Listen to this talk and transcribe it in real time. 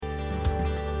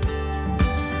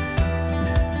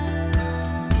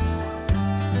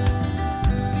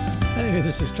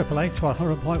This is 888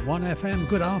 100.1 FM.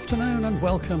 Good afternoon and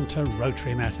welcome to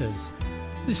Rotary Matters.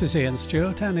 This is Ian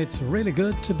Stewart and it's really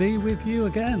good to be with you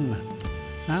again.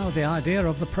 Now, the idea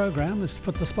of the programme is to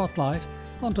put the spotlight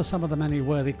onto some of the many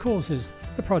worthy causes,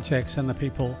 the projects and the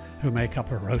people who make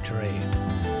up a Rotary.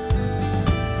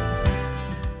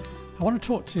 I want to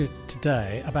talk to you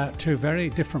today about two very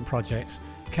different projects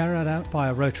carried out by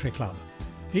a Rotary Club.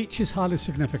 Each is highly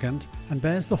significant and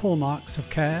bears the hallmarks of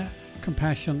care,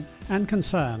 compassion and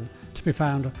concern to be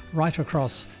found right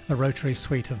across the Rotary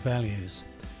suite of values.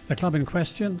 The club in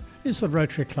question is the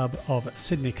Rotary Club of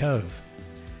Sydney Cove.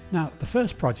 Now, the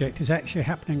first project is actually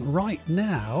happening right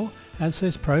now as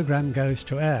this programme goes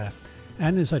to air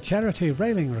and is a charity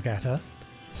sailing regatta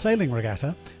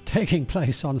taking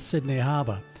place on Sydney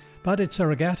Harbour. But it's a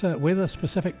regatta with a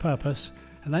specific purpose,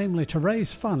 namely to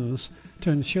raise funds to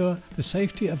ensure the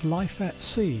safety of life at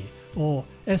sea, or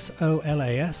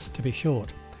SOLAS to be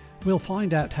short. We'll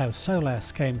find out how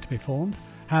SOLAS came to be formed,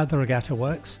 how the regatta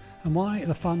works, and why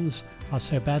the funds are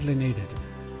so badly needed.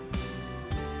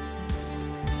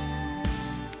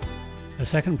 The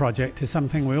second project is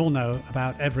something we all know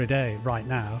about every day right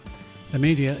now. The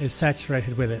media is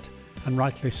saturated with it, and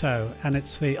rightly so, and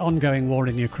it's the ongoing war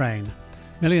in Ukraine.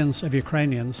 Millions of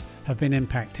Ukrainians have been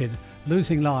impacted,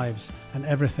 losing lives and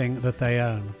everything that they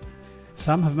own.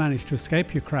 Some have managed to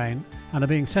escape Ukraine and are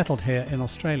being settled here in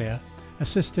Australia,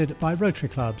 assisted by Rotary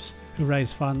clubs who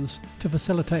raise funds to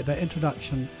facilitate their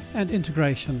introduction and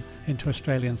integration into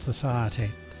Australian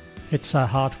society. It's a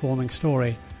heartwarming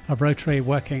story of Rotary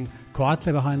working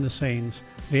quietly behind the scenes,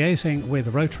 liaising with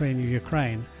Rotary in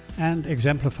Ukraine and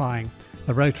exemplifying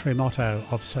the Rotary motto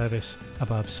of service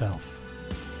above self.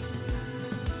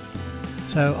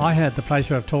 So I had the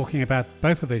pleasure of talking about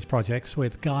both of these projects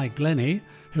with Guy Glenny,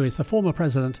 who is the former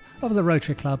president of the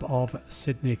Rotary Club of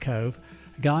Sydney Cove.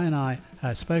 Guy and I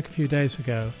spoke a few days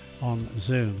ago on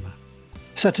Zoom.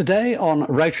 So today on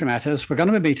Rotary Matters, we're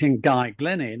going to be meeting Guy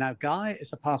Glenny. Now, Guy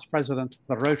is a past president of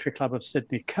the Rotary Club of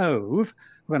Sydney Cove.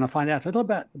 We're going to find out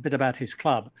a bit about his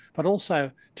club, but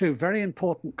also two very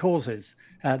important causes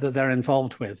that they're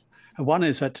involved with. One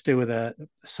is to do with a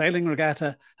sailing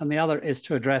regatta, and the other is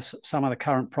to address some of the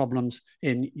current problems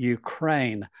in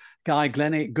Ukraine. Guy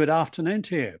Glenny, good afternoon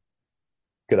to you.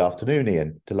 Good afternoon,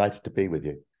 Ian. Delighted to be with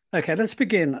you. Okay, let's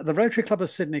begin. The Rotary Club of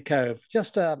Sydney Cove,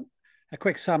 just a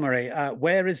quick summary.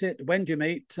 Where is it? When do you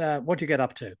meet? What do you get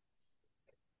up to?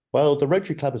 Well, the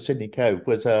Rotary Club of Sydney Cove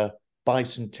was a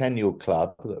bicentennial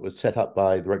club that was set up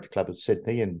by the Rotary Club of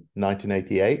Sydney in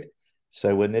 1988.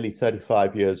 So we're nearly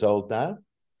 35 years old now.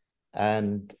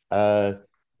 And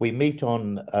we meet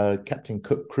on Captain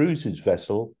Cook Cruises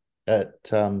vessel at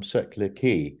Circular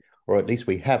Quay, or at least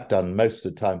we have done most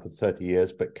of the time for 30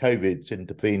 years, but COVID's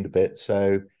intervened a bit.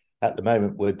 So at the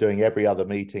moment, we're doing every other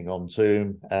meeting on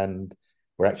Zoom, and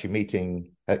we're actually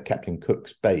meeting at Captain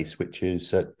Cook's base, which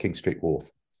is at King Street Wharf.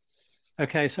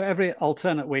 Okay, so every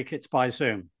alternate week, it's by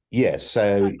Zoom? Yes,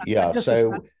 so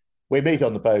we meet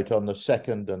on the boat on the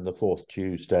second and the fourth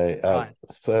Tuesday, right.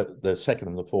 For the second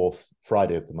and the fourth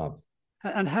Friday of the month.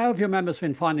 And how have your members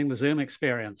been finding the Zoom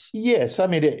experience? Yes, I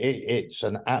mean, it's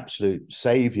an absolute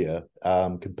saviour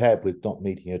compared with not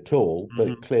meeting at all. Mm-hmm.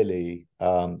 But clearly,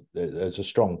 there's a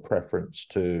strong preference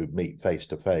to meet face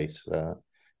to face.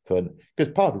 Because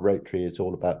part of Rotary is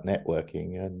all about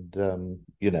networking, and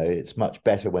it's much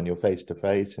better when you're face to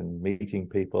face and meeting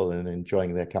people and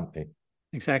enjoying their company.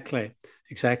 Exactly.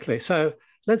 So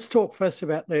let's talk first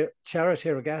about the charity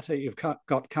regatta you've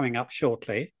got coming up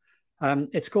shortly.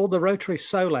 It's called the Rotary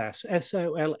SOLAS,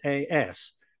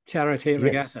 SOLAS, charity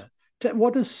regatta. Yes.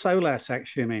 What does SOLAS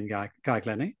actually mean, Guy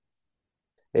Glenny?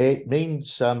 It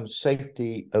means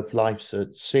safety of lives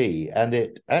at sea, and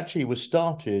it actually was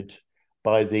started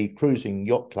by the Cruising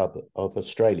Yacht Club of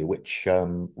Australia, which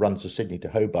runs the Sydney to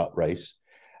Hobart race.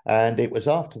 And it was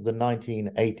after the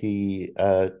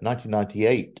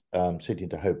 1998 Sydney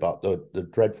to Hobart, the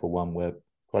dreadful one where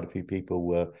quite a few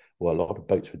people a lot of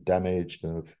boats were damaged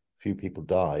and a few people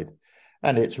died.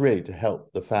 And it's really to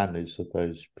help the families of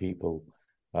those people,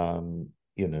 to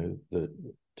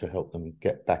help them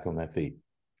get back on their feet.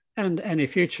 And any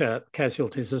future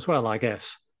casualties as well, I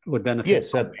guess, would benefit.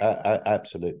 Yes,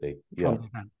 absolutely. Yeah.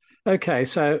 Okay,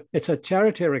 so it's a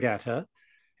charity regatta.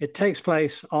 It takes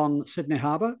place on Sydney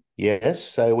Harbour? Yes,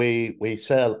 so we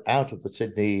sail out of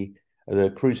the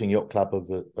Cruising Yacht Club of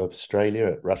Australia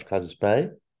at Rushcutters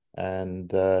Bay, and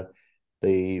the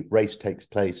race takes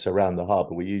place around the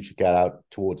harbour. We usually get out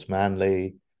towards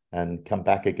Manly and come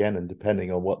back again, and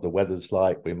depending on what the weather's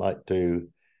like, we might do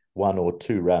 1 or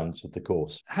 2 rounds of the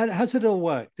course. How does it all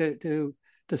work?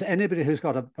 Does anybody who's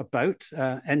got a boat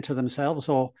enter themselves,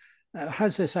 or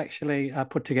How's this actually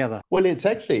put together? Well, it's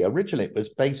actually originally it was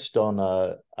based on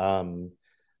a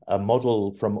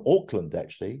model from Auckland.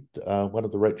 Actually, one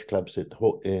of the Rotary clubs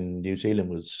in New Zealand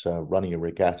was running a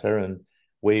regatta, and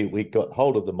we got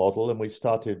hold of the model and we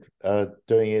started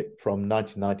doing it from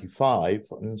 1995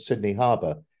 in Sydney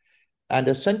Harbour. And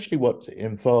essentially, what's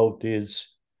involved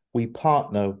is we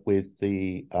partner with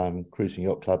the Cruising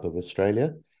Yacht Club of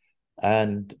Australia,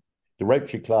 and the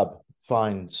Rotary Club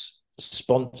finds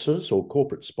sponsors or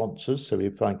corporate sponsors. So we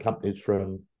find companies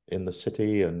from in the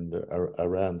city and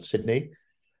around Sydney,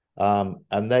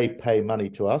 and they pay money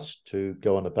to us to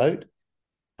go on a boat.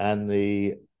 And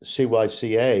the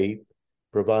CYCA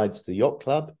provides the yacht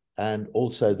club and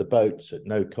also the boats at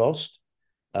no cost.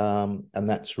 And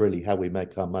that's really how we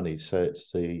make our money. So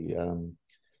it's the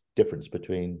difference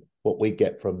between what we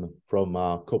get from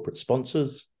our corporate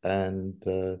sponsors and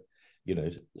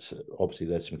obviously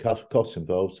there's some costs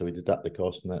involved, so we deduct the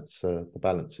cost, and that's the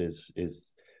balance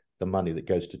is the money that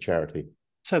goes to charity.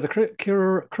 So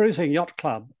the Cruising Yacht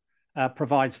Club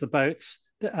provides the boats,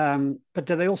 but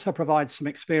do they also provide some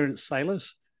experienced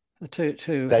sailors to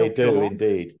They help do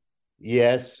indeed.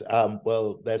 Yes.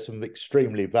 Well, there's some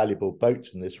extremely valuable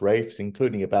boats in this race,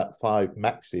 including about 5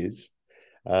 Maxes.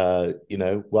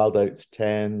 Wild Oats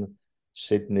 10,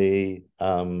 Sydney,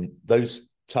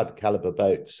 those type of caliber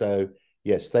boats. So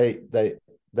yes, they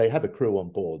have a crew on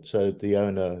board. So the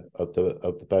owner of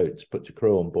the boats puts a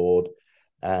crew on board,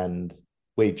 and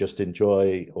we just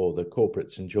enjoy, or the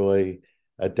corporates enjoy,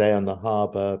 a day on the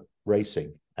harbour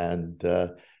racing. And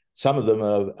some of them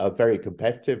are very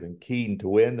competitive and keen to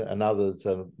win, and others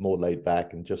are more laid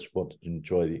back and just want to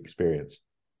enjoy the experience.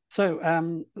 So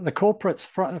the corporates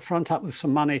front up with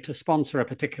some money to sponsor a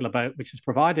particular boat, which is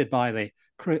provided by the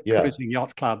Cruising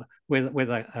Yacht Club with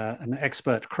an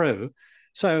expert crew.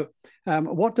 So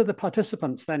what do the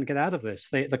participants then get out of this,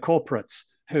 the corporates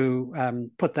who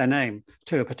put their name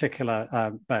to a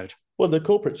particular boat? Well, the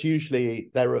corporates usually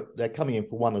they're coming in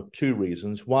for one of two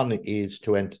reasons. One is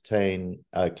to entertain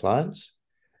clients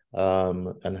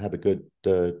and have a good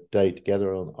day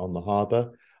together on the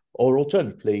harbour, or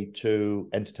alternatively to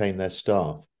entertain their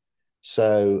staff.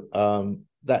 So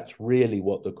that's really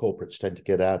what the corporates tend to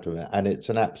get out of it, and it's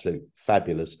an absolute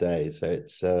fabulous day. So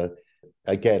it's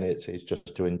again, it's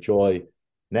just to enjoy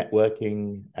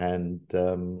networking and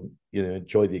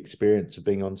enjoy the experience of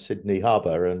being on Sydney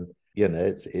Harbour. And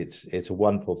it's a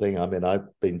wonderful thing. I mean, I've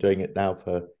been doing it now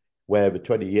for way over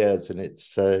 20 years, and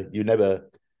it's you never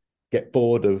get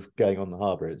bored of going on the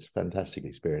harbour. It's a fantastic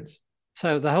experience.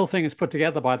 So the whole thing is put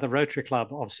together by the Rotary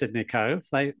Club of Sydney Cove.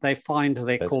 They find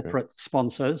the corporate correct.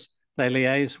 Sponsors, they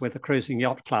liaise with the Cruising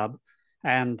Yacht Club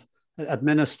and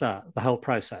administer the whole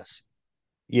process.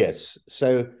 Yes,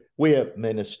 so we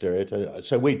administer it.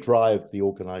 So we drive the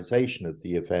organisation of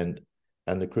the event,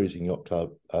 and the Cruising Yacht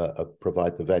Club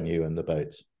provide the venue and the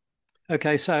boats.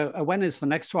 Okay, so when is the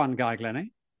next one, Guy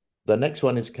Glenny? The next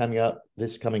one is coming up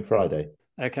this coming Friday.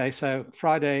 Okay, so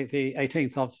Friday the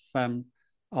 18th of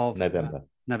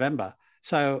November.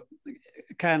 So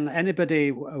can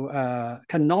anybody,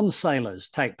 can non-sailors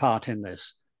take part in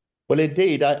this? Well,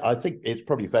 indeed, I think it's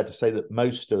probably fair to say that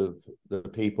most of the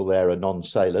people there are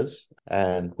non-sailors,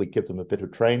 and we give them a bit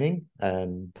of training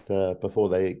and before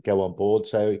they go on board.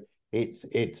 So it's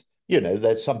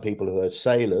there's some people who are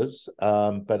sailors,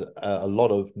 but a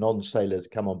lot of non-sailors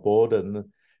come on board, and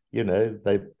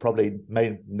they probably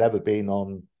may never been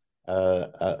on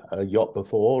a yacht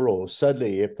before, or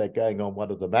certainly if they're going on one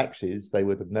of the Maxis, they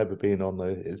would have never been on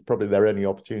it's probably their only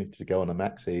opportunity to go on a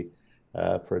Maxi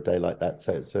for a day like that.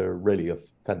 So it's really a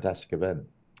fantastic event.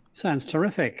 Sounds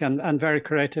terrific and very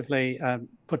creatively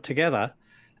put together.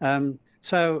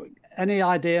 So any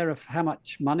idea of how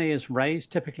much money is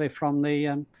raised typically from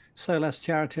the SOLAS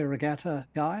Charity Regatta,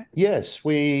 Guy? Yes,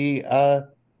 we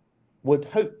would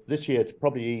hope this year to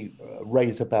probably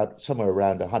raise about somewhere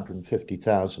around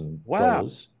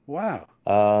 $150,000. Wow.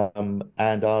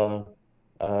 And our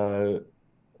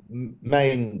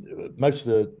most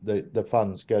of the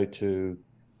funds go to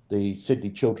the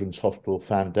Sydney Children's Hospital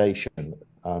Foundation,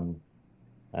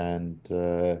 and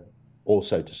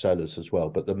also to SOLAS as well.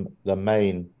 But the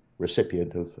main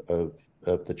recipient of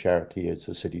the charity is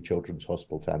the Sydney Children's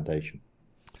Hospital Foundation.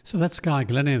 So that's Guy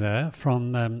Glenny there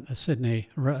from Sydney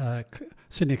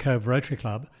Cove Rotary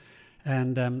Club.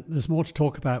 And there's more to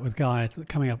talk about with Guy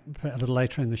coming up a little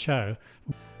later in the show.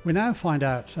 We now find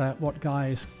out what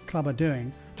Guy's club are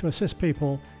doing to assist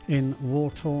people in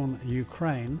war-torn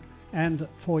Ukraine and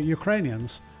for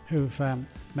Ukrainians who've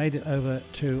made it over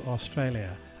to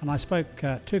Australia. And I spoke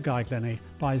to Guy Glenny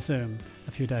by Zoom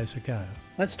a few days ago.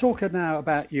 Let's talk now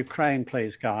about Ukraine,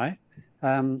 please, Guy.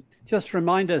 Just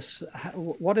remind us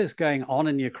what is going on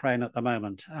in Ukraine at the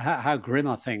moment. How grim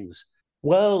are things?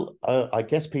 Well, I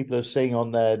guess people are seeing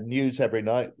on their news every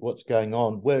night what's going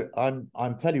on.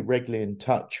 I'm fairly regularly in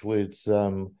touch with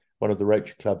one of the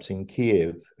Rotary clubs in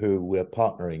Kiev who we're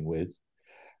partnering with,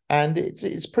 and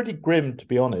it's pretty grim, to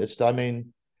be honest. I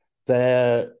mean,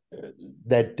 they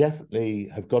definitely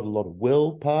have got a lot of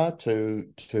willpower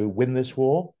to win this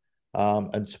war,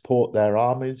 and support their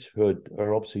armies, who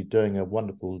are obviously doing a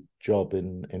wonderful job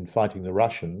in fighting the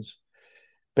Russians.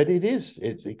 But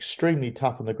it's extremely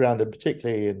tough on the ground, and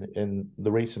particularly in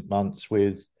the recent months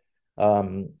with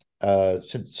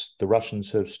since the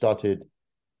Russians have started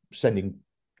sending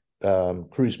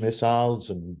cruise missiles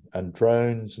and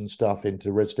drones and stuff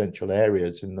into residential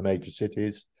areas in the major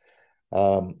cities.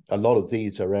 A lot of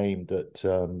these are aimed at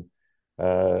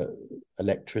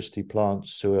electricity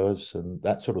plants, sewers, and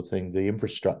that sort of thing, the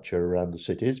infrastructure around the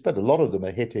cities, but a lot of them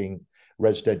are hitting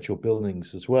residential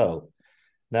buildings as well.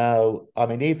 Now, I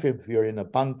mean, even if you're in a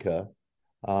bunker,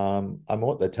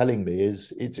 what they're telling me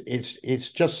is it's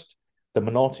just the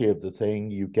monotony of the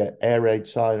thing. You get air raid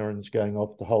sirens going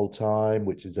off the whole time,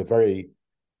 which is a very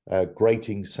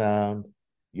grating sound.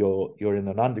 You're in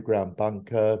an underground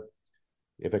bunker.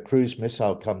 If a cruise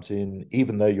missile comes in,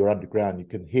 even though you're underground, you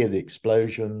can hear the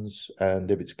explosions, and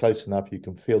if it's close enough, you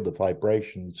can feel the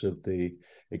vibrations of the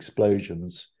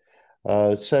explosions.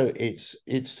 So it's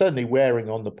certainly wearing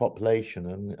on the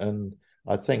population, and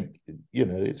I think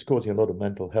it's causing a lot of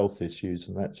mental health issues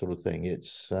and that sort of thing.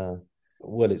 It's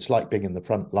like being in the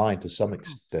front line to some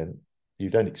extent.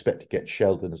 You don't expect to get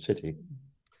shelled in a city.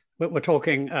 We're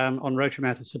talking on Rotary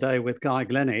Matters today with Guy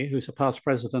Glenny, who's a past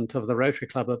president of the Rotary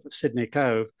Club of Sydney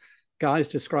Cove. Guy's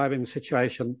describing the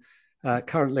situation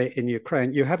currently in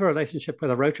Ukraine. You have a relationship with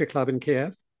a Rotary Club in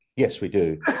Kiev? Yes, we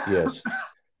do. Yes.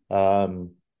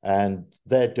 And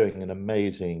they're doing an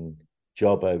amazing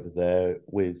job over there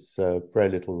with very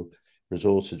little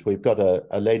resources. We've got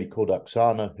a lady called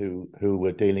Oksana who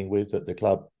we're dealing with at the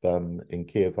club in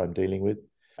Kiev I'm dealing with.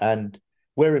 And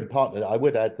we're in partner. I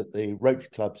would add that the Rotary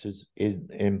Clubs is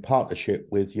in partnership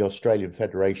with the Australian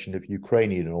Federation of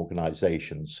Ukrainian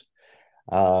Organisations.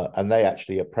 And they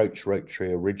actually approached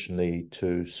Rotary originally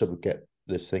to sort of get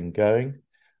this thing going.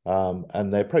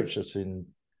 And they approached us in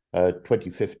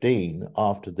 2015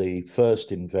 after the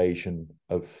first invasion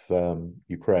of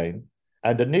Ukraine.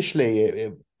 And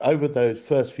initially, over those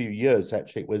first few years,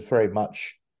 actually, it was very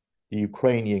much the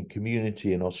Ukrainian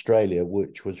community in Australia,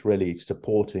 which was really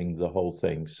supporting the whole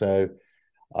thing. So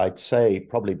I'd say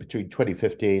probably between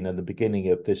 2015 and the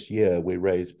beginning of this year, we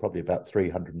raised probably about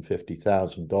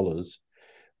 $350,000,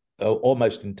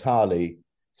 almost entirely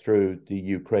through the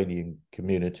Ukrainian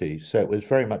community. So it was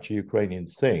very much a Ukrainian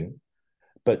thing.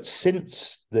 But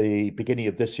since the beginning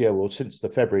of this year, or since the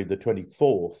February the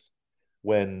 24th,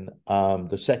 when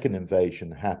the second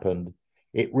invasion happened,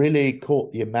 it really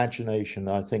caught the imagination,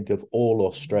 I think, of all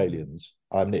Australians.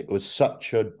 I mean, it was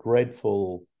such a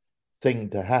dreadful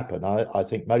thing to happen. I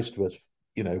think most of us,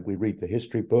 we read the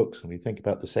history books and we think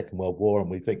about the Second World War and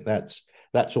we think that's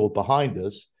all behind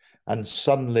us. And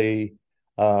suddenly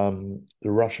the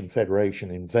Russian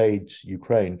Federation invades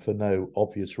Ukraine for no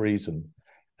obvious reason.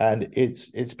 And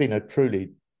it's been a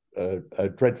truly a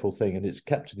dreadful thing, and it's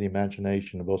captured the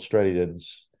imagination of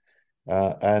Australians.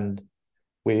 And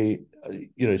we,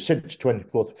 since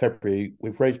 24th of February,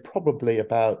 we've raised probably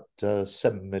about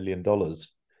 $7 million.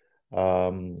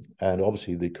 And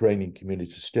obviously the Ukrainian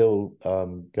community is still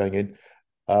going in.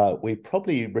 We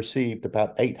probably received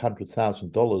about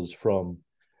 $800,000 from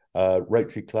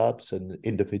Rotary clubs and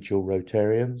individual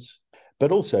Rotarians,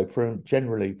 but also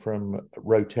generally from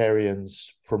Rotarians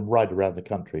from right around the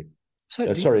country. So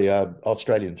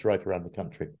Australians right around the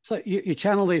country. So you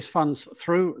channel these funds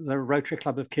through the Rotary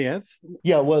Club of Kiev?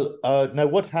 Yeah, well, no,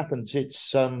 what happens,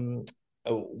 it's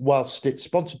whilst it's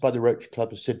sponsored by the Rotary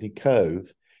Club of Sydney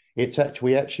Cove,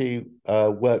 we actually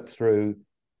work through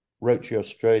Rotary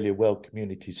Australia World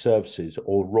Community Services,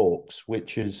 or RAWCS,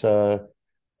 which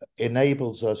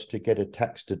enables us to get a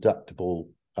tax-deductible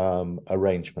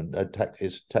arrangement,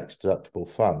 tax-deductible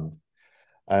fund.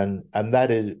 And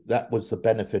that was the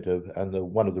benefit of, and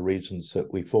one of the reasons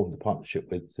that we formed the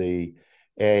partnership with the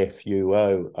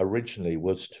AFUO originally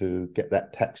was to get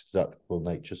that tax deductible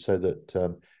nature, so that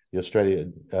the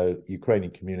Australian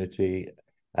Ukrainian community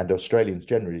and Australians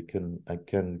generally can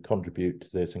contribute to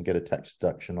this and get a tax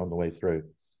deduction on the way through.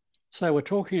 So we're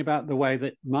talking about the way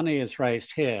that money is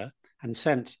raised here and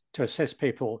sent to assist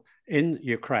people in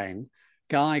Ukraine.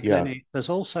 Guy Glenny, there's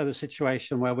also the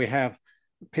situation where we have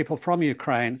people from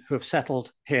Ukraine who have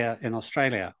settled here in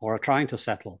Australia or are trying to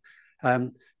settle.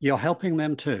 You're helping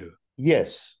them too.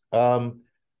 Yes.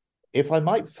 If I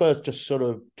might first just sort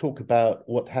of talk about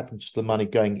what happens to the money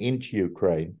going into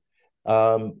Ukraine,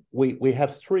 we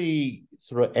have three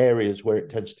sort of areas where it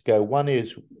tends to go. One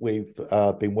is we've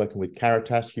been working with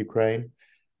Caritas Ukraine,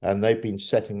 and they've been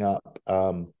setting up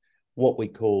what we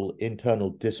call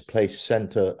internal displaced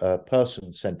center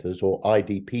person centers, or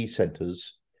IDP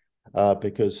centers,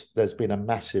 because there's been a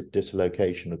massive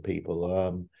dislocation of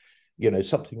people.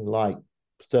 Something like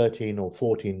 13 or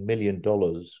 14 million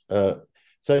dollars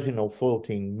 13 or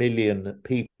 14 million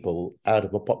people out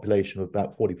of a population of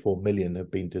about 44 million have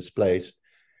been displaced.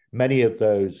 Many of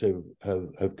those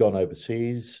have gone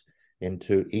overseas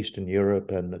into Eastern Europe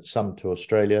and some to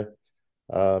Australia.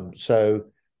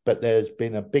 But there's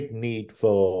been a big need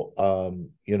for,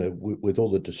 with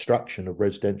all the destruction of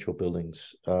residential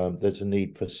buildings, there's a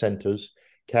need for centres.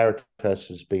 Caritas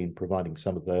has been providing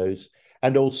some of those,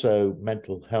 and also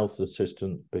mental health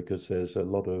assistance, because there's a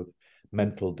lot of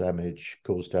mental damage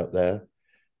caused out there.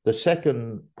 The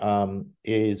second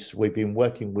is we've been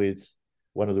working with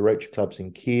one of the Rotary clubs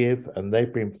in Kiev, and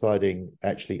they've been providing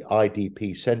actually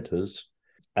IDP centres.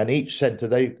 And each centre,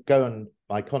 they go, and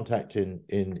my contact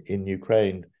in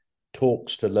Ukraine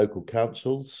talks to local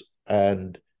councils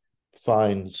and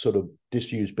finds sort of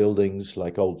disused buildings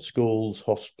like old schools,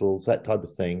 hospitals, that type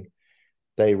of thing.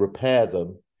 They repair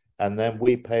them, and then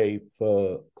we pay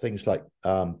for things like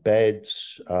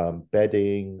beds,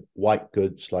 bedding, white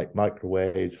goods like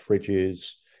microwaves,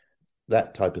 fridges,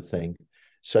 that type of thing.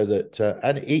 So that,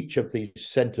 and each of these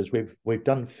centres, we've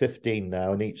done 15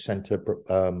 now, and each centre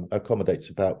accommodates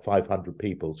about 500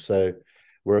 people. So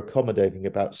we're accommodating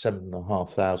about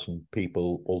 7,500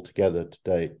 people altogether to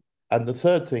date. And the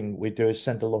third thing we do is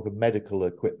send a lot of medical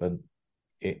equipment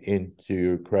into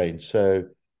Ukraine. So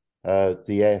the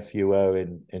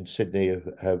AFUO in Sydney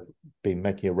have been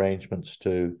making arrangements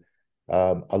to,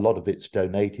 a lot of it's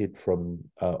donated from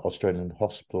Australian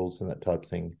hospitals and that type of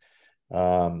thing.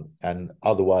 And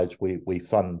otherwise we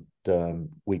fund,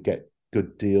 we get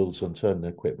good deals on certain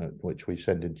equipment, which we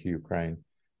send into Ukraine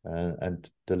and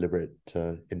deliver it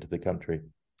into the country.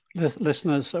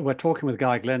 Listeners, we're talking with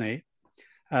Guy Glenny,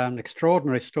 an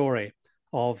extraordinary story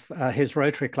of his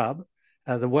Rotary Club,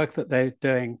 the work that they're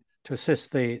doing to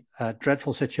assist the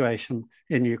dreadful situation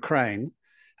in Ukraine.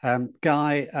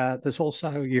 Guy, there's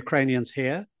also Ukrainians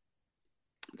here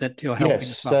that you're helping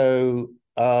Yes, as well.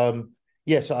 so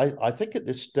yes, I think at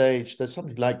this stage there's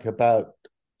something like about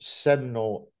 7,000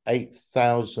 or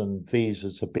 8,000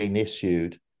 visas have been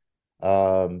issued,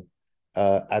 and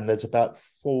there's about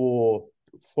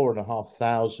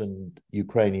 4,500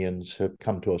 Ukrainians who have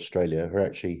come to Australia who are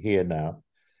actually here now.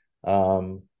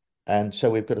 And so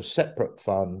we've got a separate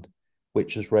fund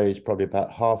which has raised probably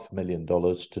about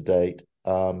 $500,000 to date,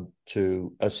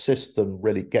 to assist them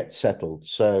really get settled.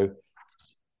 So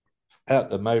at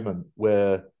the moment,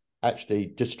 we're actually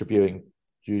distributing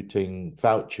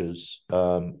vouchers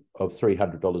of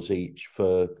 $300 each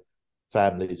for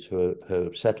families who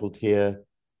have settled here.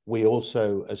 We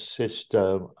also assist,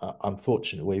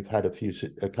 unfortunately, we've had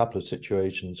a couple of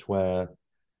situations where,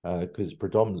 because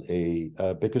predominantly,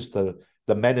 because the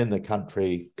men in the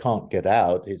country can't get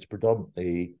out, it's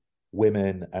predominantly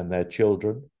women and their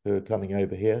children who are coming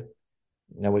over here.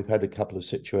 Now, we've had a couple of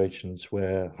situations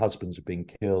where husbands have been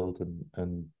killed,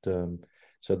 and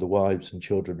so the wives and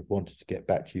children have wanted to get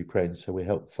back to Ukraine, so we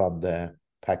help fund their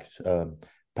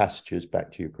passages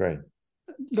back to Ukraine.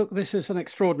 Look, this is an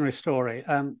extraordinary story.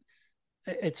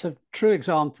 It's a true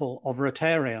example of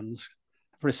Rotarians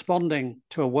responding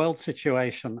to a world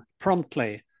situation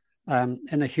promptly,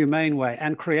 in a humane way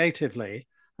and creatively.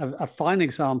 A fine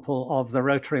example of the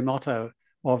Rotary motto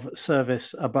of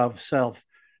service above self.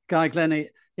 Guy Glenny,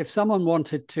 if someone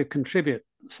wanted to contribute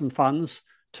some funds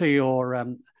to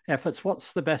your efforts,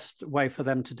 what's the best way for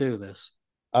them to do this?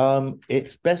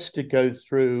 It's best to go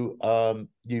through the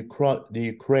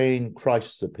Ukraine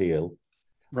Crisis Appeal.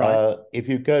 Right. If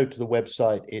you go to the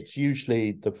website, it's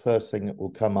usually the first thing that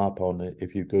will come up on it.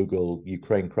 If you Google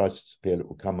Ukraine Crisis Appeal, it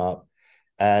will come up.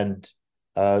 And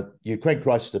Ukraine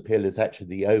Crisis Appeal is actually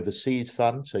the overseas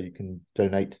fund, so you can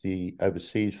donate to the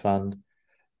overseas fund.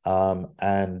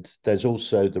 And there's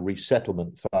also the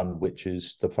resettlement fund, which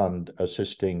is the fund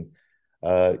assisting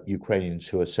Ukrainians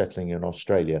who are settling in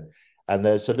Australia. And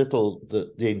there's a little,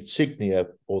 the insignia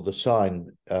or the sign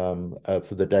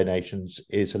for the donations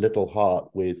is a little heart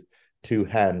with two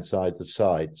hands either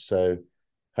side. So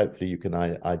hopefully you can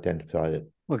identify it.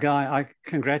 Well, Guy, I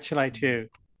congratulate you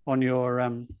on your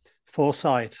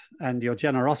foresight and your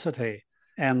generosity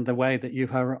and the way that you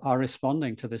are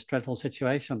responding to this dreadful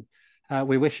situation.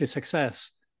 We wish you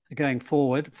success going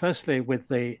forward, firstly with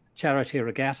the charity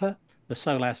regatta, the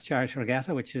SOLAS charity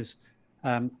regatta, which is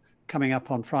coming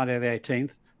up on Friday the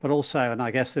 18th, but also, and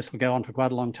I guess this will go on for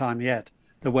quite a long time yet,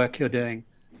 the work you're doing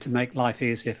to make life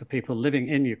easier for people living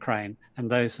in Ukraine and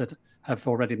those that have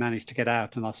already managed to get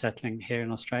out and are settling here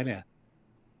in Australia.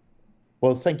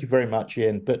 Well, thank you very much,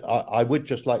 Ian. But I would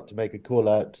just like to make a call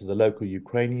out to the local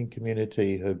Ukrainian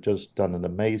community who have just done an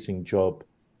amazing job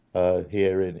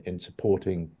here in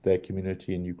supporting their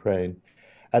community in Ukraine,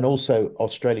 and also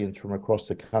Australians from across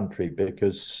the country,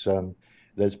 because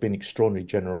there's been extraordinary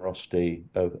generosity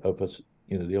of us.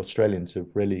 You know, the Australians have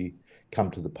really come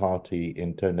to the party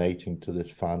in donating to this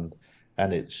fund,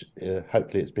 and it's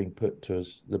hopefully it's being put to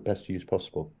us the best use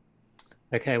possible.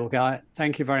 Okay, well, Guy,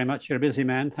 thank you very much. You're a busy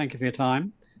man. Thank you for your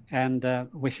time, and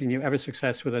wishing you every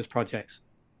success with those projects.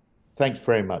 Thanks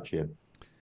very much, Ian.